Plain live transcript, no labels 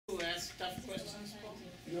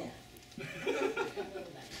No.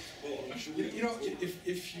 Well, You know,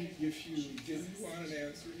 if you Didn't want an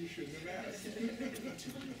answer, you shouldn't have asked.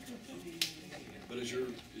 but is your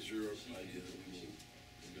idea that we're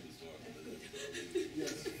going to talk about it?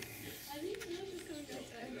 yes. I need to know this going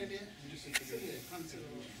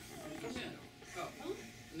Come in. Oh,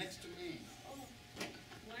 next to me.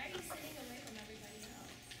 Why are you sitting away from everybody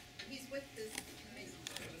else? He's with this committee.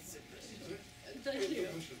 Thank you.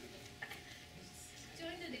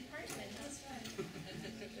 Join the department, that's fine.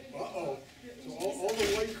 Uh-oh. So all the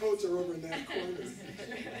white coats are over in that corner.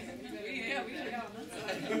 Yeah, we should go on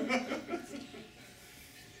that side.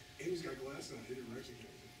 Amy's got glasses on. I didn't recognize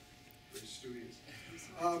it. Very studious.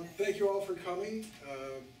 Thank you all for coming.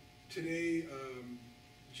 Today,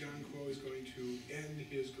 John Kuo is going to end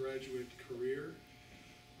his graduate career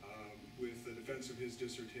with the defense of his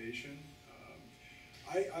dissertation.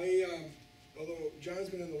 Although John's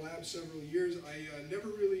been in the lab several years, I never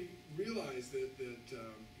really realized that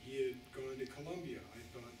he had gone to Columbia. I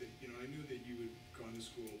thought that, I knew that you had gone to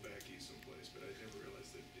school back east someplace, but I never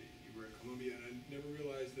realized that you were at Columbia, and I never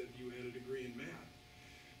realized that you had a degree in math.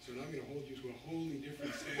 So now I'm going to hold you to a wholly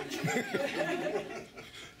different standard.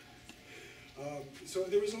 So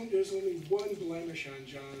there's only one blemish on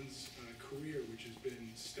John's career, which has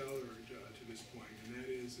been stellar to this point, and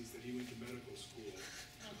that is that he went to medical school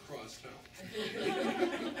across town.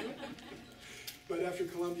 But after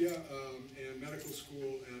Columbia and medical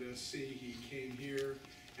school at SC, he came here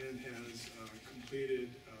and has completed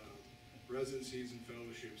residencies and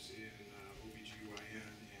fellowships in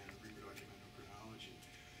OBGYN and reproductive endocrinology.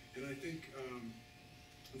 And I think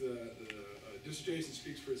the dissertation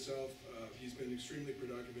speaks for itself. He's been extremely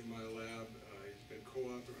productive in my lab. He's been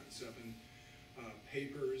co-author on 7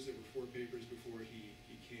 papers. There were 4 papers before he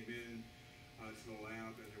came in to the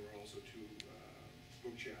lab, and there were also 2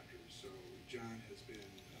 book chapters. So John has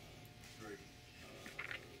been very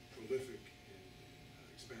prolific in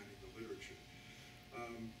expanding the literature.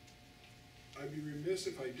 I'd be remiss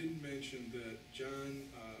if I didn't mention that John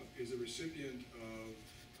is a recipient of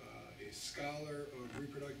a Scholar of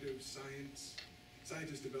Reproductive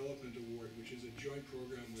Scientist Development Award, which is a joint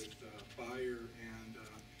program with Bayer and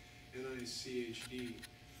NICHD.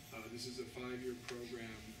 This is a 5-year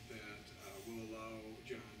program that will allow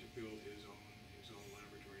John to build his own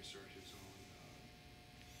laboratory, start his own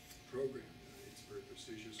program. It's a very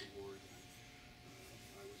prestigious award, and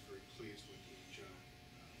I was very pleased when John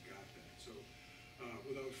got that. So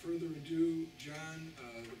without further ado, John,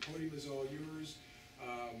 the podium is all yours.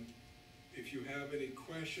 If you have any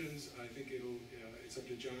questions, I think it's up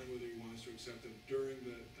to John whether he wants to accept them during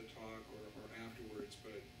the talk or afterwards,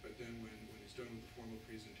 but then when he's done with the formal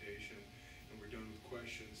presentation and we're done with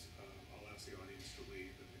questions, I'll ask the audience to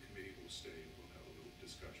leave and the committee will stay and we'll have a little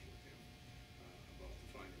discussion with him about the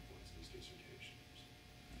finer points of his dissertation.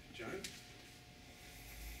 John?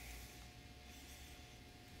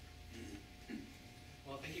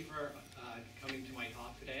 Well, thank you for coming to my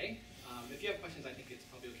talk today. If you have questions, I think it's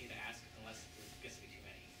probably okay to ask, unless there gets to be too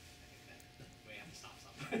many. I think that we have to stop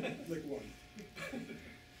some. Like one.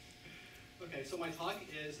 Okay, so my talk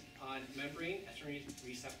is on membrane estrogen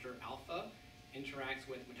receptor alpha interacts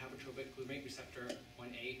with metabotropic glutamate receptor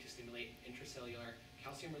 1A to stimulate intracellular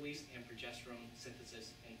calcium release and progesterone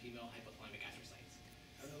synthesis in female hypothalamic astrocytes.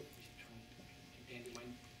 I don't know if we should turn, Dan, do you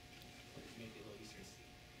mind? Maybe a little easier to see.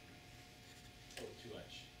 Oh, too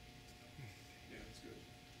much. Yeah, that's good.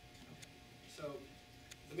 So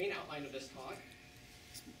the main outline of this talk,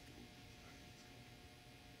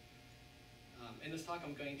 in this talk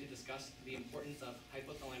I'm going to discuss the importance of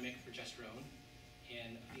hypothalamic progesterone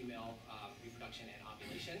in female reproduction and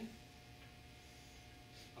ovulation.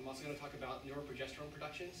 I'm also going to talk about neuroprogesterone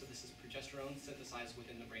production. So this is progesterone synthesized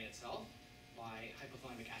within the brain itself by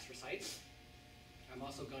hypothalamic astrocytes. I'm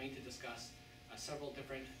also going to discuss several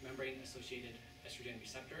different membrane-associated estrogen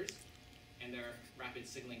receptors and their rapid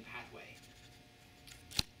signaling pathway.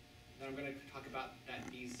 Then I'm going to talk about that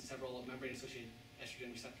these several membrane-associated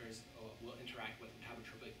estrogen receptors will interact with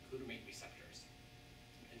metabotropic glutamate receptors.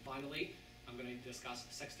 And finally, I'm going to discuss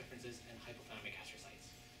sex differences in hypothalamic astrocytes.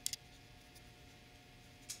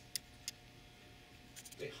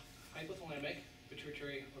 The hypothalamic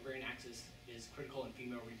pituitary ovarian axis is critical in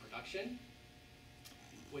female reproduction,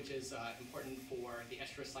 which is important for the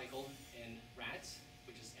estrous cycle in rats,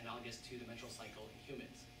 which is analogous to the menstrual cycle in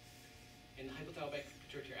humans. In the hypothalamic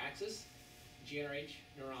pituitary axis, GnRH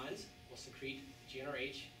neurons will secrete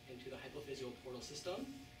GnRH into the hypophyseal portal system,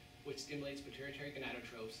 which stimulates pituitary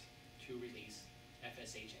gonadotropes to release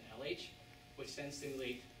FSH and LH, which then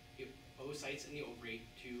stimulate the oocytes in the ovary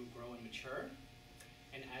to grow and mature.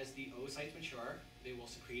 And as the oocytes mature, they will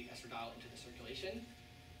secrete estradiol into the circulation.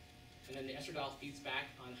 And then the estradiol feeds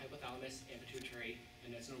back on hypothalamus and pituitary,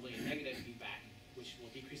 and that's normally a negative feedback, which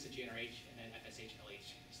will decrease the GnRH and then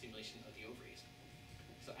FSH-LH stimulation of the ovaries.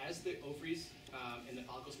 So as the ovaries and the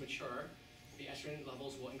follicles mature, the estrogen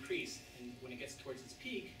levels will increase. And when it gets towards its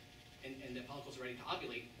peak and the follicles are ready to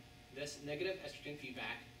ovulate, this negative estrogen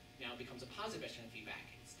feedback now becomes a positive estrogen feedback.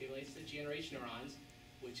 It stimulates the GnRH neurons,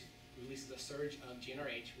 which releases a surge of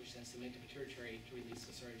GnRH, which then stimulates the pituitary to release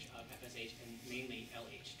a surge of FSH and mainly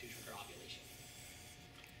LH to trigger ovulation.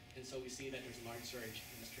 And so we see that there's a large surge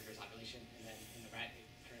and this triggers ovulation, and then in the rat it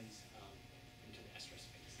turns into the estrus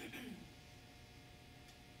phase.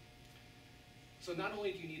 So not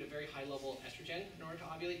only do you need a very high level of estrogen in order to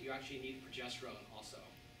ovulate, you actually need progesterone also.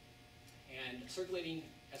 And circulating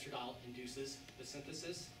estradiol induces the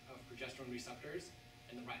synthesis of progesterone receptors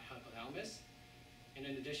in the right hypothalamus. And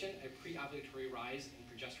in addition, a pre-ovulatory rise in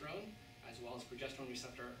progesterone, as well as progesterone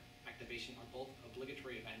receptor activation, are both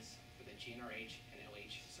obligatory events for the GnRH and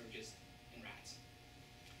LH surges in rats.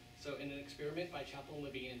 So in an experiment by Chappell and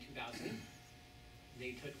Levine in 2000,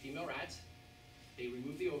 they took female rats, they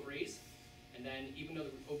removed the ovaries, and then even though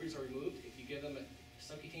the ovaries are removed, if you give them a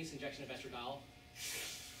subcutaneous injection of estradiol,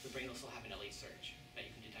 the brain will still have an LH surge that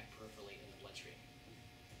you can detect peripherally in the bloodstream.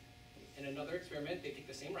 In another experiment, they take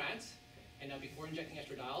the same rats, and now before injecting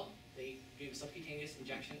estradiol, they gave a subcutaneous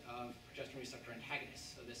injection of progesterone receptor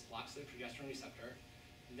antagonist. So this blocks the progesterone receptor.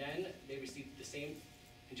 Then they received the same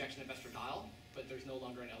injection of estradiol, but there's no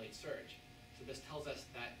longer an LH surge. So this tells us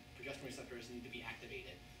that progesterone receptors need to be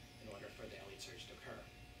activated in order for the LH surge to occur.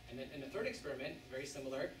 And then in the third experiment, very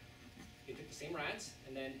similar, they took the same rats,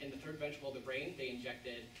 and then in the third ventricle of the brain, they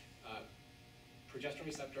injected progesterone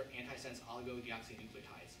receptor antisense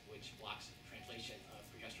oligodeoxynucleotides, which blocks translation of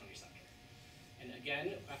progesterone receptor. And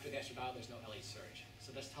again, after the estradiol, there's no LH surge.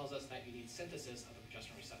 So this tells us that you need synthesis of the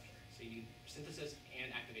progesterone receptor. So you need synthesis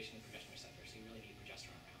and activation of the progesterone receptor. So you really need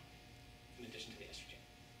progesterone around, in addition to the estrogen.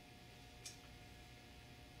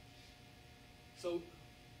 So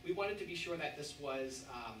we wanted to be sure that this was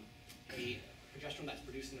a progesterone that's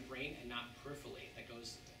produced in the brain and not peripherally, that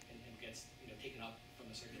goes and gets taken up from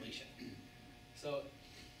the circulation. So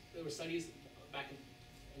there were studies back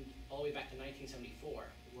all the way back to 1974,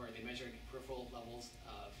 where they measured peripheral levels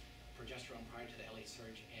of progesterone prior to the LH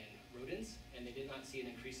surge in rodents, and they did not see an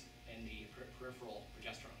increase in the peripheral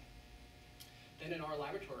progesterone. Then in our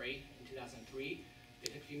laboratory in 2003, they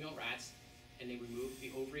took female rats and they removed the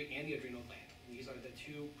ovary and the adrenal gland. And these are the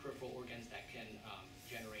two peripheral organs that can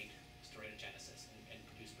generate steroidogenesis and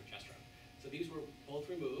produce progesterone. So these were both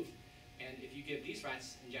removed, and if you give these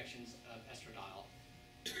rats injections of estradiol,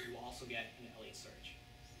 you will also get an LH surge.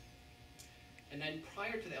 And then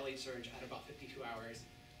prior to the LH surge, at about 52 hours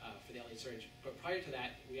for the LH surge, but prior to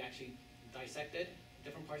that, we actually dissected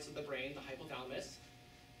different parts of the brain, the hypothalamus,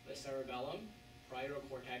 the cerebellum, parietal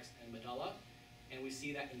cortex, and medulla, and we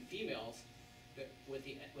see that in females, that with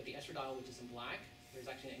the estradiol, which is in black, there's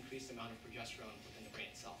actually an increased amount of progesterone within the brain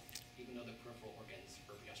itself, even though the peripheral organs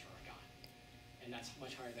for progesterone are gone. And that's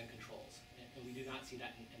much higher than controls, and we do not see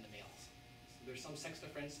that in the males. So there's some sex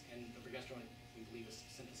difference, and the progesterone, we believe, is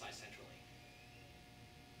synthesized centrally.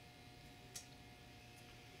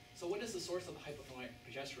 So what is the source of hypothalamic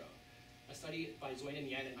progesterone? A study by Zoin and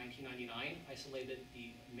Yan in 1999 isolated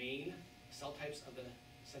the main cell types of the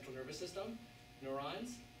central nervous system,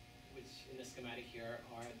 neurons, which in this schematic here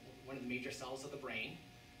are one of the major cells of the brain.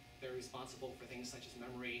 They're responsible for things such as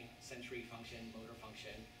memory, sensory function, motor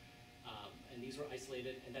function, and these were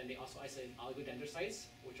isolated. And then they also isolated oligodendrocytes,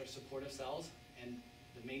 which are supportive cells, and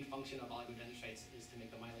the main function of oligodendrocytes is to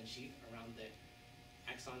make the myelin sheath around the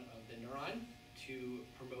axon of the neuron to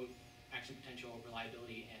promote action potential,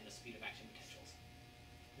 reliability, and the speed of action potentials.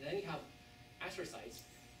 And then you have astrocytes,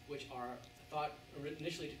 which are thought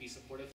initially to be supportive